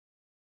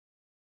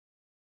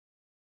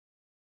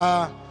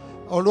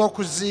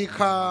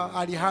olw'okuziika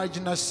Alhaji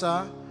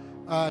Nasser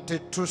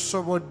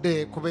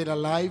tetusobodde kubeera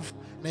live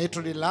naye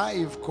tuli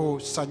live ku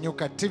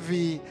Sanyuka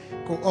TV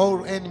ku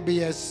all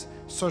NBS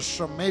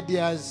social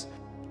medias,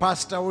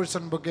 Pastor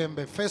Wilson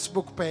Bugembe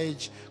Facebook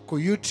page, ku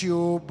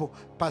YouTube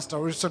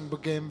Pastor Wilson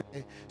Bugembe.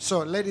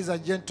 So ladies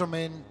and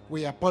gentlemen,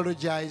 we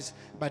apologize,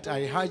 but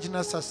Alhaji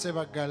Nasser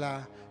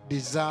Sebagala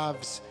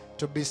deserves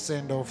to be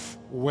sent off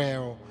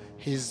well.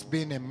 He's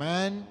been a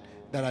man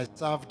that has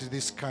served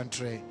this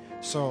country.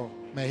 So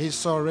may his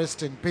soul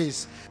rest in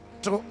peace.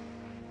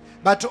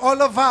 But to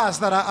all of us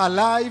that are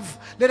alive,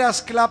 let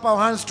us clap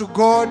our hands to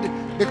God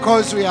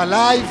because we are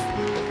alive.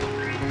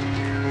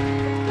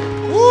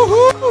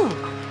 Woohoo!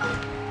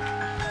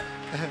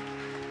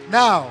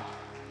 Now,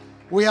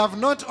 we have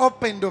not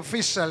opened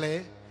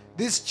officially.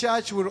 This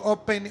church will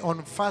open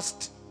on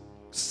first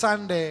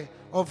Sunday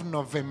of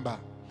November.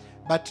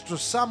 But to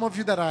some of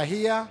you that are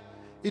here,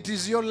 it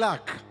is your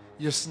luck.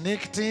 You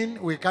sneaked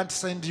in. We can't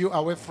send you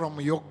away from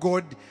your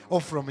God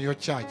or from your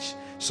church.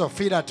 So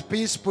feel at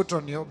peace,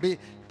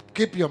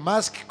 keep your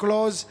mask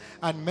closed,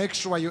 and make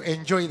sure you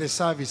enjoy the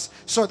service.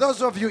 So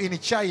those of you in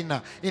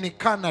China, in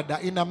Canada,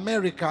 in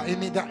America,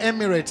 in the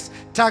Emirates,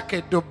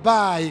 Turkey,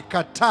 Dubai,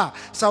 Qatar,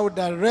 Saudi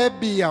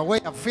Arabia,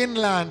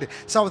 Finland,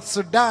 South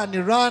Sudan,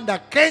 Rwanda,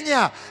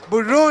 Kenya,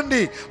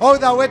 Burundi, all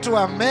the way to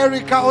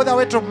America, all the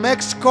way to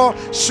Mexico,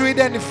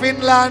 Sweden,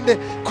 Finland,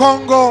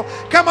 Congo.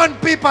 Come on,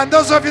 people. And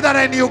those of you that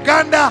are in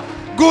Uganda,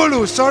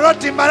 Gulu,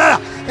 Soroti,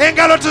 Mbarara,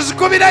 engalo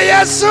tuzikubira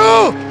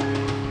Yesu.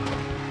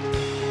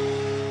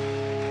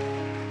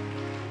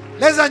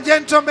 Ladies and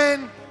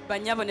gentlemen,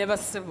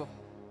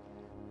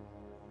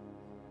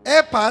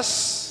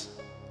 APASS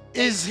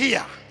is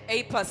here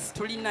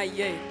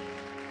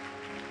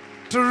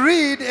to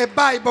read a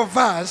Bible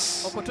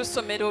verse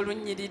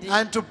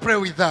and to pray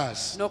with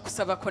us.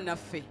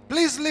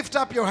 Please lift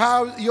up your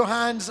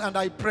hands and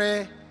I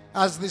pray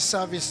as this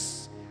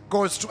service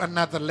goes to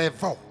another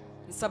level.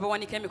 Ask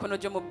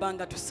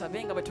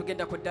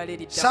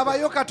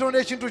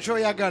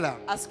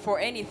for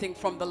anything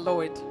from the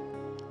Lord.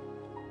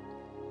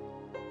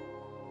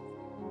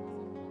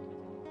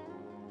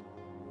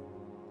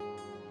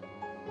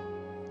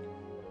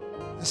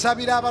 I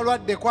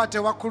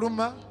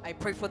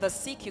pray for the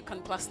sick. You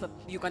can touch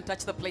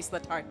the place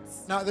that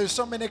hurts. Now there's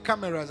so many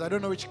cameras. I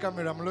don't know which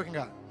camera I'm looking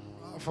at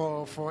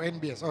for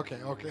NBS. Okay.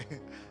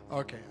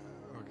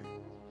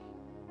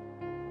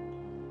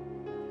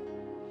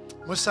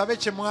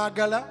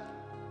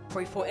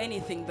 Pray for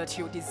anything that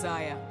you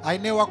desire.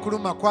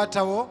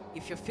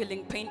 If you're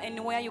feeling pain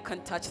anywhere, you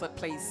can touch that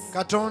place.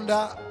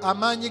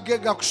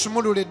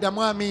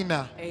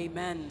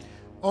 Amen.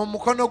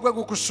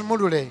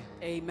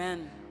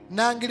 Amen.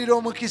 Nangirira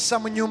omukisa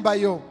mu nyumba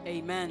yo.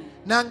 Amen.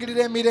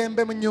 Nangirira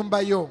emirembe mu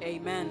nyumba yo.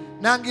 Amen.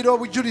 Nangirira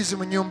obujulizi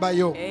mu nyumba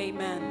yo.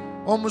 Amen.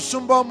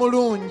 Omusumba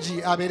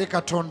omulungi abeere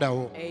Katonda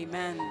wo.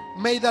 Amen.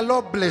 May the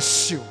Lord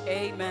bless you.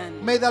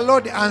 Amen. May the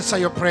Lord answer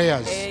your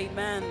prayers.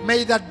 Amen.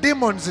 May the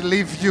demons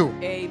leave you.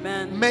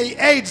 Amen. May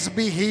AIDS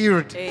be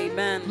healed.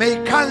 Amen.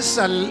 May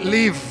cancer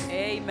leave.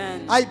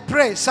 Amen. I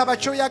pray,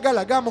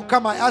 Sabachoyagala,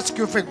 Gamukama, I ask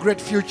you for a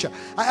great future.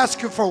 I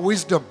ask you for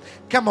wisdom.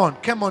 Come on.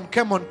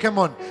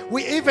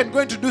 We're even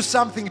going to do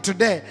something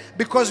today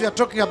because we are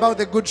talking about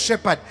the Good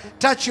Shepherd.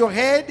 Touch your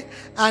head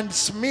and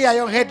smear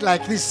your head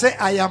like this. Say,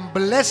 I am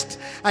blessed.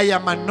 I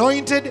am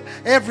anointed.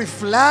 Every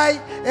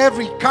fly,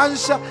 every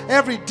cancer,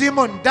 every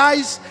demon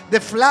dies. The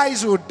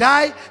flies will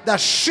die. The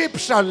sheep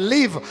shall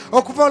live.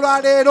 May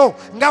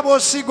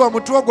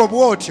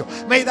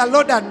the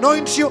Lord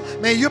anoint you.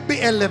 May you be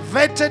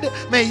elevated.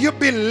 May you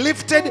be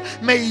lifted.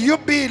 May you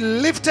be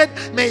lifted.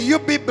 May you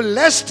be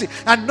blessed.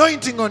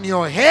 Anointing on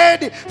your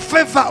head,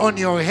 favor on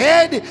your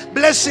head,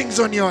 blessings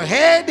on your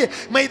head.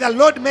 May the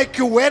Lord make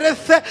you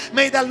wealth.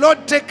 May the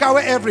Lord take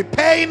away every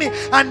pain,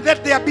 and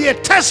let there be a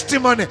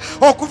testimony.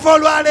 Okuva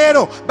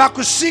olwaleero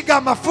bakusiga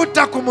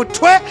amafuta ku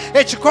mutwe,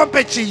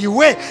 ekikompe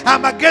kiyiwe,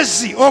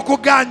 amagezi,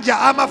 okuganja,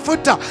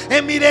 amafuta,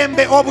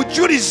 emirembe,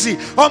 obujulizi,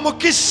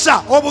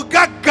 omukisa,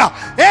 obugagga.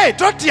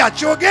 Totya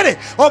kyogere,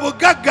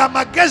 obugagga,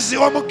 amagezi,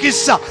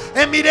 omukisa,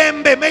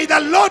 emirembe. May the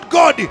Lord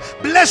God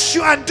bless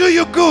you and do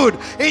you good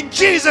in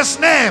Jesus'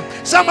 name.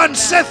 Someone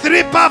say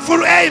 3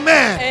 powerful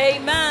amen.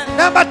 Amen.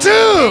 Number 2.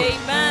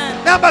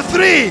 Amen. Number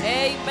 3.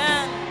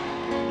 Amen.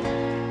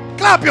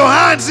 Clap your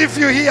hands if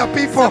you hear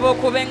people.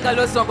 Welcome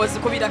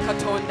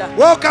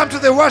to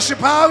the worship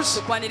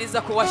house.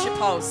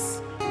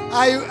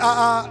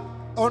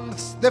 On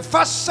the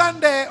first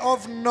Sunday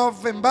of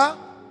November,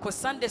 we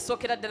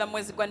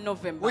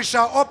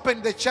shall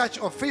open the church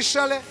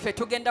officially.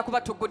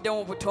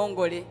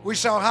 We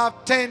shall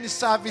have 10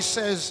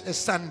 services a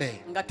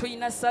Sunday.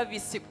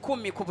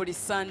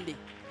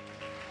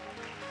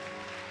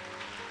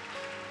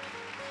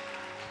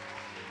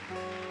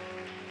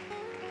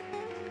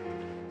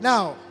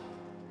 Now,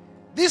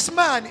 this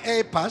man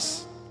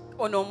APASS,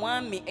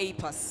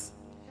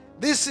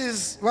 this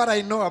is what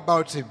I know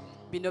about him.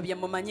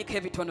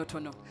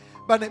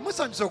 But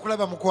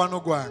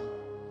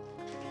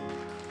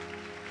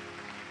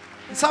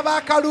Nsaba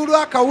akalulu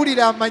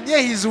akawulira amanye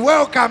he's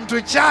welcome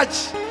to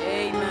church.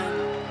 Amen.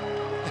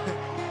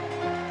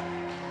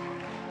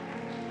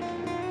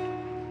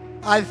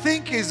 I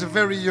think he's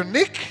very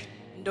unique.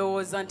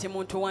 Ndowooza nti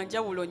muntu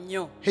wanjawulo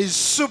nnyo. He's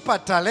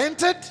super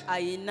talented.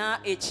 Ayina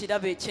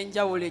ekirabo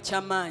ekyenjawulo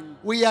eky'amaanyi.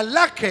 We are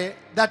lucky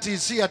that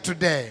he's here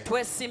today.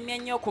 Twesimye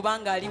nnyo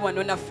kubanga ali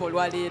wano naffe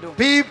olwaleero.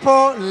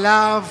 People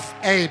love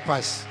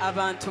APASS.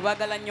 Abantu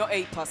baagala nnyo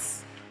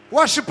APASS.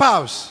 Worship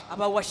house.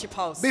 Aba worship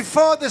house.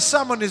 Before the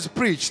sermon is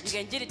preached,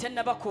 Ng'enjiri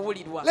tennaba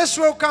kuwulirwa. let's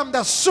welcome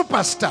the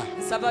superstar.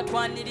 Nsaba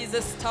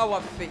twanirize star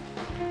waffe.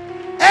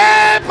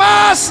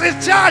 APASS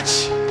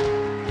church.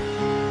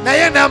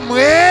 Naye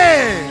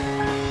namwe.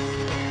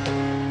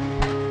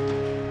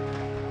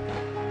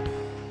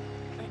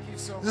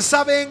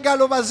 Nsaba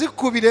engalo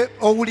bazikubire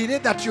owulire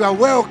that you are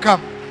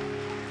welcome.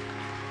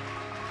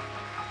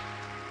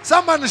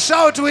 Someone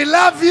shout, we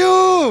love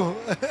you.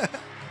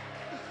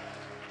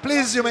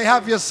 Please, you may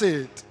have your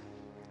seat.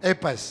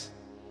 APASS.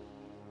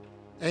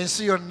 And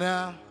see you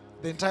now.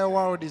 The entire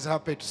world is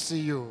happy to see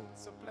you.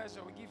 It's a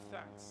pleasure. We give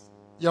thanks.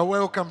 You're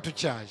welcome to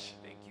church.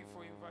 Thank you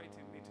for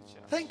inviting me to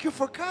church. Thank you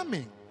for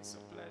coming. It's a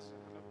pleasure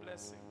and a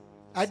blessing.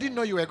 I didn't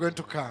know you were going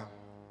to come.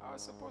 I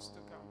was supposed to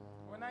come.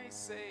 When I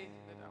say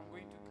that I'm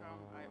going to come,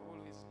 I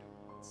always do.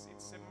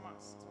 It's a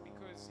must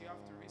because you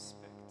have to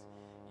respect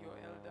your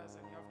elders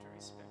and you have to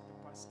respect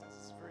the pastors.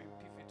 It's very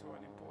pivotal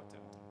and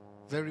important.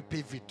 Very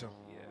pivotal.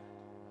 Yeah.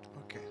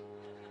 Okay.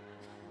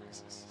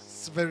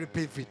 It's very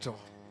pivotal.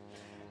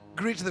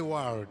 Greet the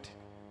world.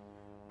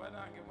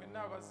 Banange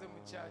mwenna abazze mu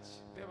church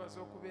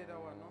bebaza okubeera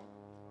wano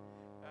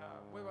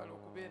mwebala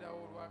okubeerawo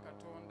olwa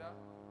Katonda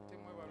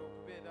temwebala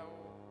okubeerawo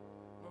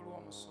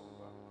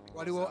n'olw'omusumba.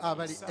 Waliwo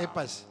abali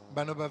APASS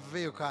bano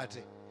baveeyo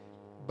kate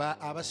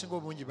abasinga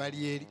obungi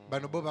bali eri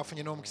bano bo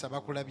bafunye n'omukisa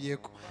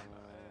bakulabyeko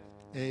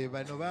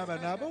bano baba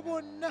nabo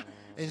bonna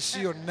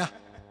ensi yonna.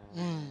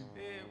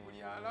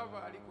 Buli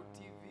alaba ali ku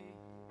TV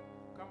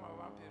kama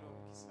bampeera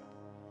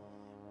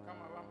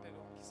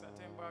omukisa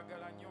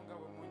tembaagala nnyo nga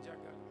bwe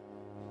munjagala.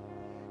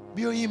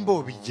 Byoyimba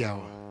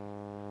obijjawa?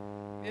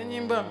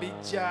 Byenyimba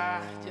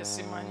mbijja gye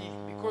simanyi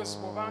because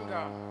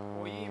bw'obanga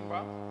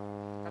oyimba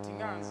kati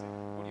nganze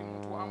buli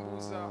muntu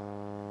ambuuza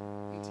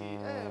nti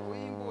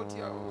oyimba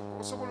otya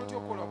osobola otya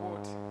okukola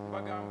bw'oti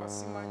bagamba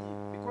simanyi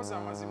because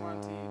amazima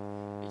nti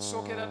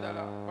ekisookera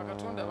ddala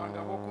bakatonda bange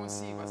ab'oku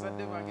nsi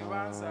bazadde bange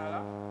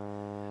banzaala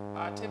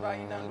ate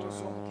balina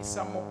ndowooza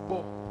omukisa mu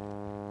bo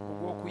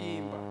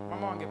ogw'okuyimba.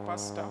 Mama wange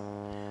pastor.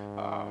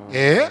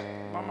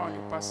 Mama wange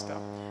pastor.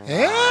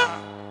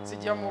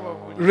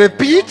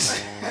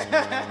 Repeat.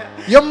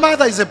 Your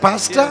mother is a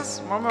pastor?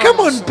 Yes, come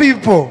on,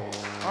 people.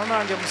 Mama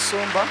wange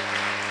musumba.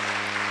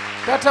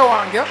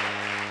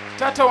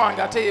 Tata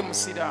wange ate ye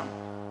musiraamu.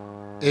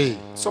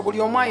 So buli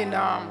omu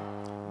ayina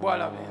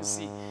bw'alaba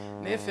ensi.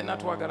 Naye ffenna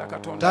twagala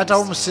Katonda. Tata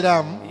wo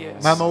musiraamu,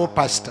 mama wo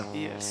pastor.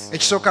 Yes.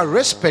 Ekisooka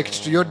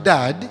respect to your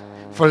dad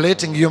for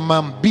letting your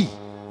mom be.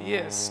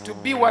 Yes, to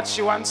be what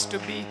she wants to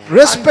be.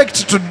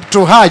 Respect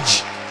to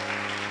Hajj.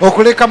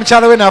 Okuleka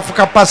mukyala we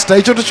n'afuka pastor.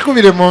 Ekyo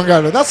tukikubire mu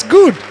ngalo. That's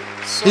good.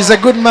 So, he's a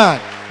good man.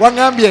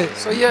 Wangambye,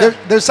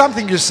 there's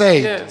something you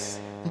say. Yes.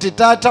 Nti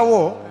tata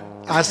wo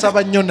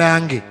asaba nnyo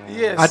nange.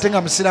 Yes. Ate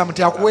nga musiraamu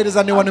nti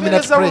akuweereza ne 1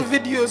 minute prayer.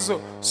 Videos.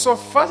 So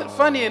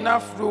funny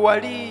enough,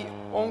 wali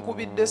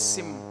onkubidde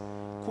essimu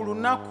ku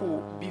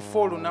lunaku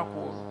before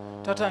lunaku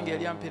tata wange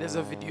yali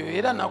ampeereza video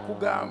era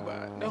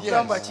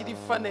nakugamba kiri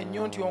fane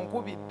nnyo nti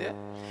onkubidde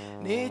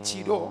naye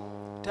ekiro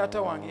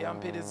tata wange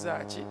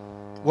yampeereza ki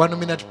 1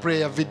 minute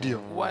prayer video.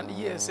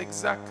 Yes,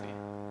 exactly.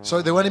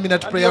 So the 1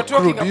 minute prayer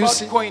crew, do you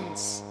see?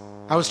 Coins.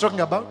 I was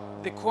talking about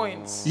the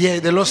coins. Yeah,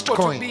 the lost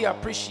People coin. To be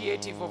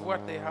appreciative of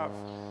what they have.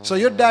 So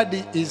your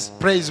daddy is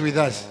prays with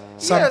us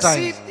sometimes.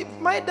 Yes,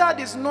 my dad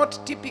is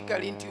not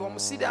typically into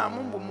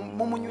omusiraamu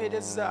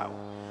mumunywerezaawo.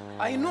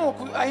 I know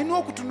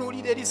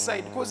okutunuulira eri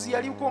side because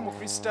yaliko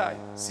omukristaayo.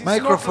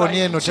 Microphone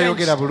eno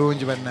teyogera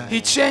bulungi bannange.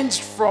 He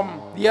changed from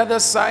the other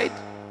side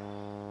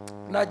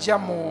najja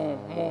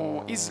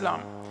mu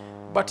Islam.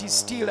 But he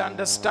still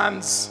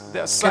understands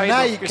the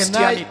side of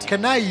Christianity.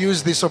 Can I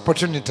use this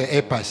opportunity,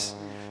 APASS,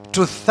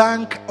 to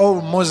thank all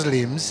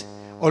Muslims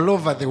all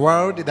over the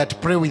world that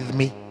pray with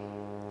me?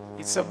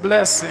 It's a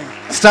blessing.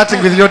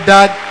 Starting with your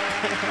dad.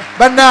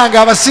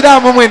 Bananga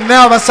abasiraamu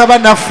mwenna abasaba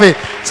naffe.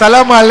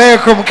 Salamu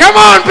alaikum. Come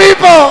on,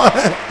 people.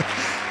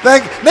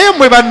 Naye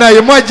mmwe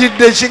bannaye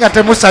mwajidde ki nga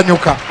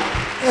temusanyuka.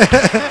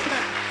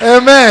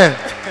 Amen.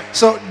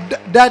 So,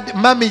 dad,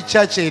 mami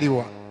church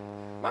eriwa?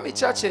 Mami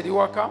church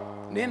eriwaka.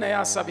 Naye naye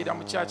asabira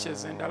mu church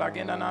ez'endala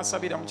agenda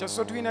n'asabira mu church.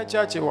 So tulina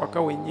church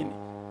ewaka wennyini.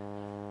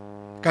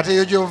 Kati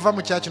eyo gy'ova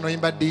mu church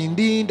n'oyimba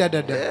dindi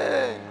dadada.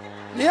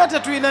 Naye ate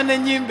tulina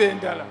n'ennyimba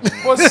endala.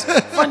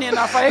 Funny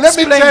enough, I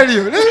explain.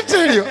 Let me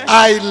tell you.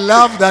 I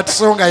love that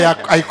song,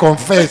 I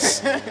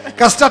confess.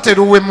 Kasita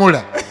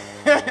teruwemula.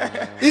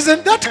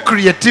 Isn't that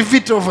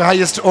creativity of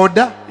highest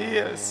order?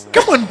 Yes.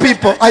 Come on,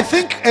 people. I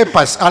think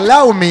APASS,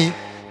 allow me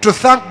to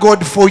thank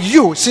God for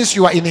you since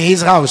you are in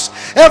his house.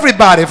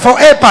 Everybody, for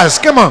APASS,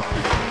 come on.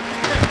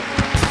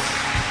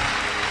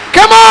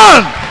 Come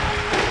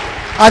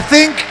I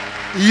think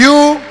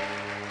you,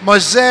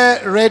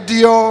 Mose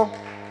Radio,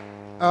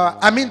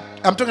 I'm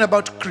talking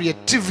about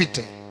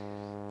creativity.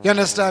 You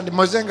understand?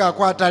 Mose nga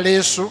akwata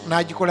lesu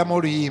n'agikolamu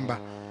oluyimba.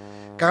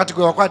 Kakati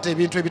gwe wakwata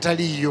ebintu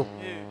ebitaliiyo.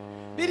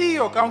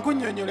 Biriyo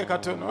kankunnyonnyole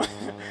katono.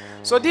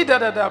 So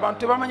didadada abantu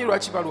tebamanyi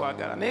lwaki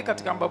balwagala naye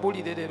kati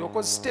kambabuulire leero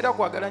kozi sitera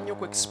kwagala nnyo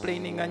ku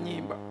explaininga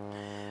nnyimba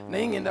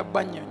naye ngenda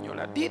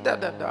bannyonnyola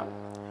didadada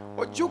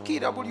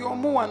ojjukira buli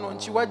omu wano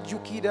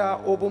nkiwajjukira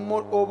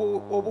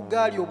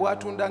obugaali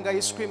obwatundanga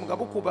ice cream nga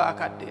bukuba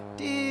akadde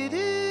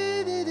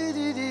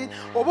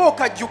oba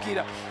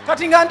okajjukira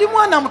kati nga ndi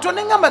mwana muto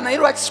ne ngamba naye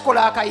lwaki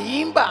sikola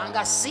akayimba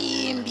nga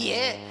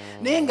simbye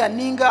naye nga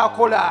ninga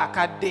akola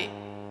akadde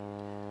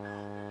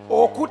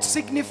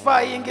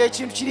okusignifying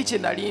ekintu kiri kye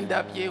nali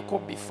ndabyeko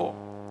before.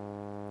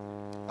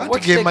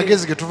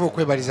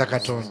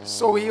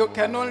 So we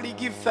can only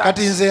give thanks.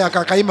 Kati nze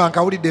akakayimba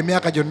nkawulidde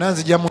emyaka gyonna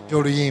nzijjamu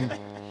oluyimba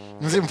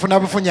nze nfuna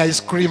bufunya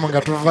ice cream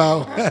nga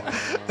tuvaawo.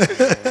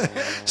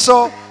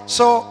 So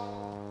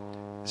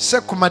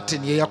Seku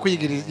Martin ye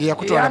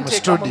yakutwala mu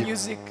studio.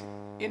 Music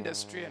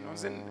industry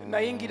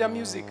nayingira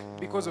music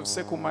because of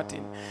Seku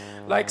Martin.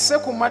 Like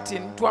Seku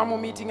Martin twamu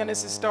meeting ne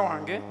sister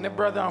wange ne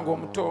brother wange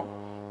omuto.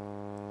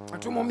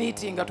 Tumu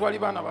meeting nga twali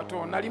bana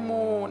bato nali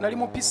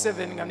mu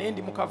P7 nga naye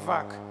ndi mu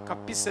kavak ka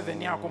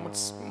P7 yako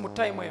mu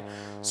time eyo.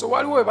 So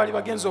waliwo bali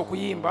bagenza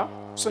okuyimba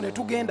so ne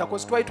tugenda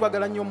cause twali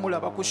twagala nnyo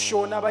mulaba ku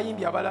show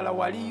n'abayimbi abalala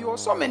waliyo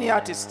so many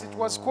artists. It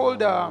was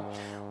called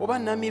oba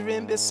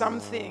Namirembe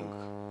something.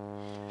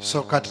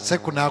 So kati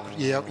Seku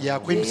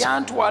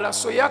yantwala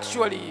so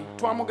actually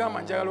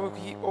twamugamba njagala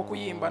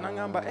okuyimba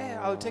nangamba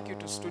I'll take you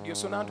to studio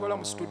so nantwala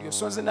mu studio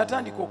so nze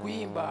natandika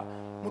okuyimba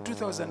mu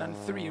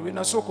 2003 we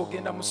nasoko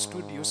genda mu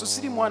studio so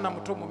siri mwana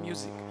muto mu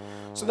music.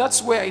 So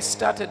that's where I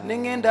started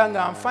nengenda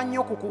nga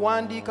mfanyo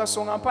kukuwandika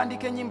so nga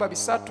mpandika ennyimba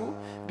bisatu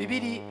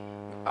bibiri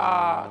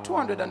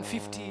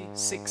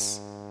 256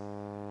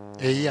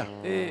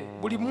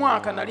 buli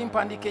mwaka nali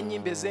mpandika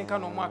ennyimba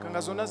ezenkana omwaka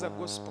nga zonna za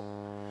gospel.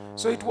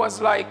 So it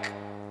was like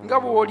nga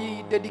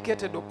bw'oli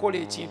dedicated okukola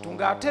ekintu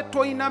ng'ate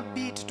toyina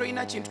beat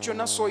toyina kintu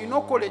kyonna so olina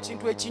okukola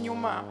ekintu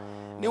ekinyuma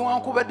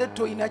newankubadde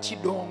toyina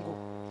kidongo.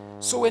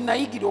 So when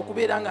nayigira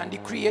okubeera nga ndi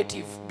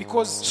creative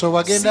because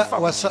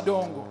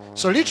kidongo.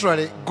 So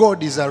literally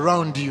God is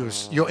around you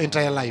your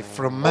entire life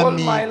from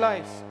mommy.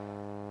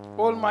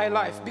 All my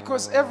life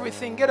because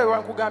everything gere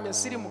wankugambye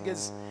siri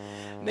mugezi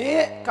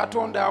naye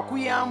Katonda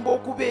akuyamba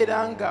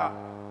okubeera nga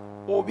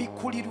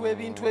obikulirwa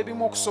ebintu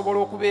ebimu okusobola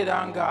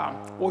okubeera nga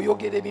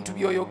oyogera ebintu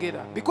by'oyogera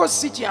because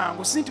si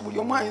kyangu sinti buli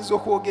omu ayinza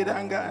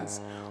okwogera nga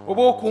nze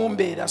oba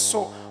okumbeera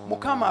so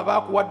Mukama aba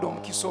akuwadde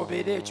omukisa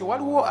obeera ekyo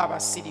waliwo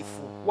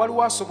abasirifu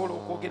waliwo asobola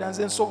okwogera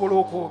nze nsobola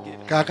okwogera.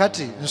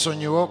 Kaakati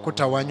nsonyiwo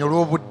okutawaanya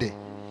olw'obudde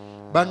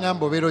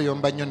bangamba obeera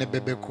oyomba nnyo ne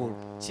Bebe Cool.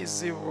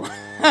 Kizibu.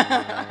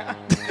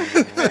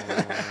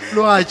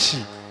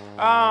 Lwaki?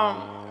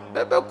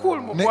 Bebe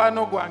Cool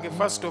mukwano gwange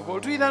first of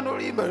all tulina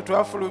n'oluyimba lwe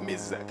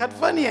twafulumiza kati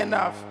funny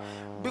enough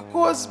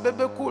because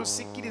Bebe Cool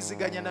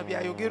sikkiriziganya na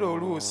byayogera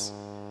oluusi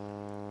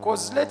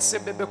because let's say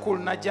Bebe Cool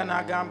najja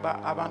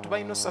n'agamba abantu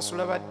balina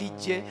osasula ba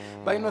DJ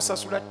balina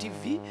osasula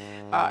TV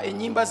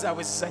ennyimba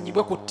zaabwe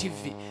zizanyibwe ku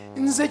TV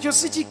nze ekyo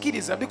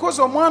sikikkiriza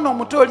because omwana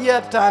omuto oli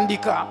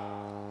atandika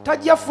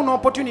tajja funa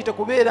opportunity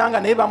kubeera nga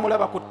naye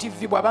bamulaba ku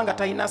TV bw'abanga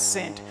talina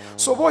ssente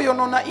so oba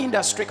oyonoona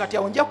industry kati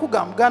awo nja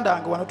kugamba muganda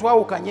wange wano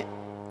twawukanye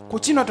ku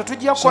kino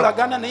tetujja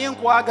kukolagana naye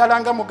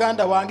nkwagala nga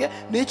muganda wange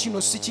naye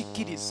kino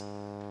sikikkiriza.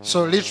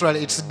 So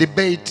literally it's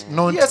debate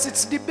not yes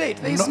it's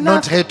debate there is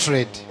not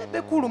hatred.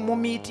 Bekulu mu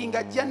meeting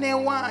ajja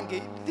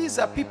newange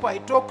these are people I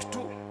talk to.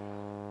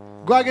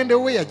 Gwagende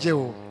we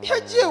yajewo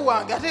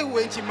wange ate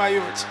we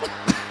nkimayo ki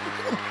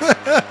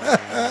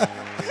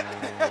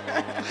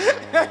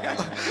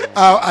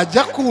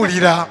ajja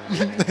kuwulira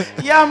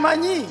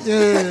yamanyi.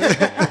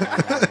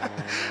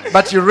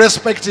 But you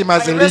respect him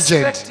as a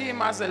legend. I respect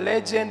him as a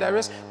legend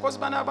because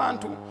bana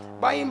abantu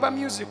bayimba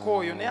music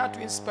oyo naye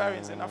atu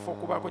inspiring enough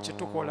okubaako kye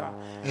tukola.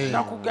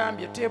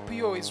 Nakugambye tape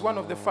yo is one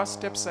of the first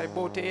steps I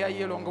bought eya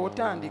yellow nga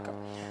otandika.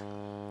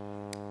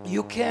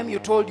 You came, you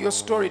told your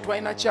story.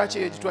 Twaina church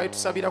eyo twali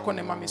tusabirako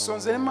ne mami. So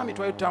nze ne mami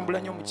twali tutambula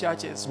nnyo mu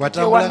churches.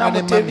 Watambulanga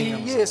ne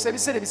mami? Yes,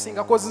 ebiseera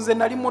bisinga cause nze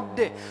nali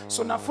mudde.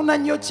 So nafuna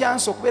nnyo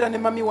chance okubeera ne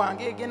mami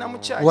wange egenda mu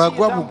church.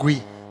 Wagwa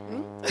bugwi.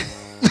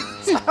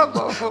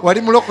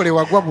 Wali mulokole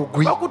wagwa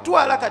bugwi.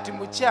 Bakutwala kati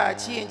mu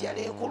church enjala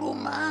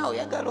ekuluma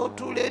oyagala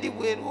otuula eri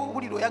bweru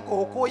obuliro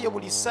oyagala okooye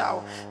buli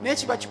ssaawa naye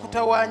kiba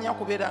kikutawaanya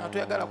kubeera nga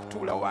toyagala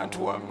kutuula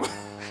wantu wamu.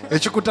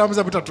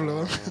 Ekikutambuza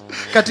butatula.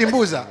 Kati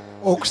mbuuza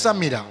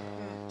okusamira.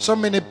 So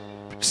many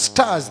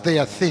stars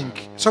there think.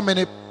 So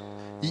many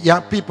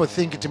young people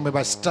think it may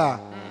be star.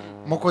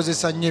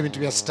 Mukozesa nnyo ebintu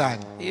bya star.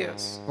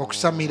 Yes.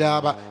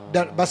 Okusamira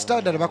ba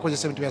star dala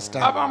bakozesa ebintu bya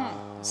star. Abamu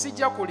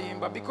sijja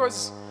kulimba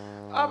because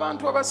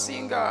abantu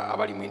abasinga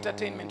abali mu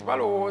entertainment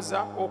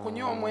balowooza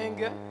okunywa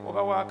omwenge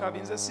oba waakabi.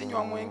 Nze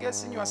sinywa mwenge,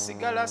 sinywa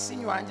sigala,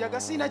 sinywa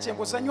njaga, sina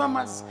kyenkosa, nywa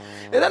mazzi.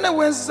 Era ne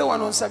wenzize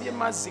wano nsabye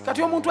mazzi.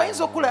 Kati omuntu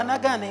ayinza okula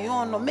nagana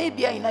yono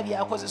maybe ayina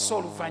byakozesa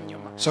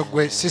oluvannyuma. So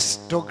gwe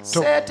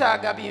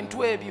seetaaga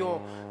bintu ebyo.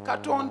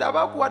 Katonda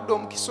bakuwadde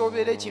omukisa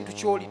obeera ekintu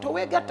ky'oli,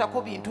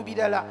 toweegattako bintu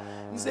birala.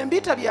 Nze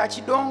mbita bya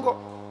kidongo,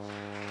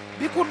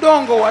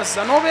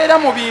 bikudongowaza n'obeera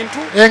mu bintu.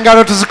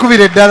 Engalo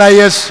tuzikubire ddala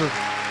Yesu.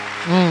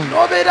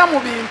 N'obeera mu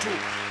bintu.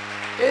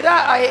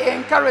 Era I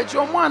encourage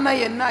omwana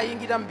yenna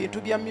ayingira mu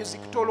bintu bya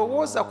music,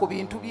 tolowooza ku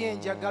bintu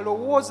by'enjaga,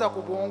 lowooza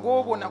ku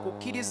bwongo bwo na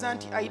kukkiriza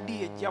nti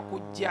idea ejja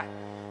kujja.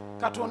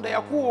 Katonda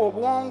yakuwa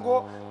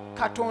obwongo,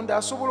 Katonda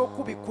asobola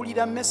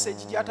okubikulira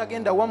message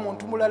gy'atagenda wa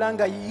muntu mulala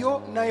nga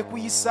yo naye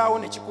kuyisaawo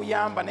ne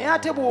kikuyamba. Naye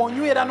ate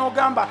bw'onywera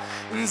n'ogamba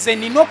nze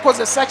nina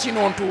okukozesa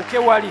kino ntuuke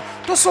wali,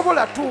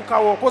 tosobola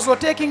tuukawo, okoze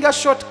oteekinga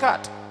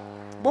shortcut.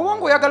 Bw'oba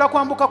ng'oyagala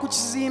kwambuka ku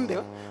kizimbe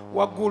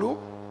waggulu,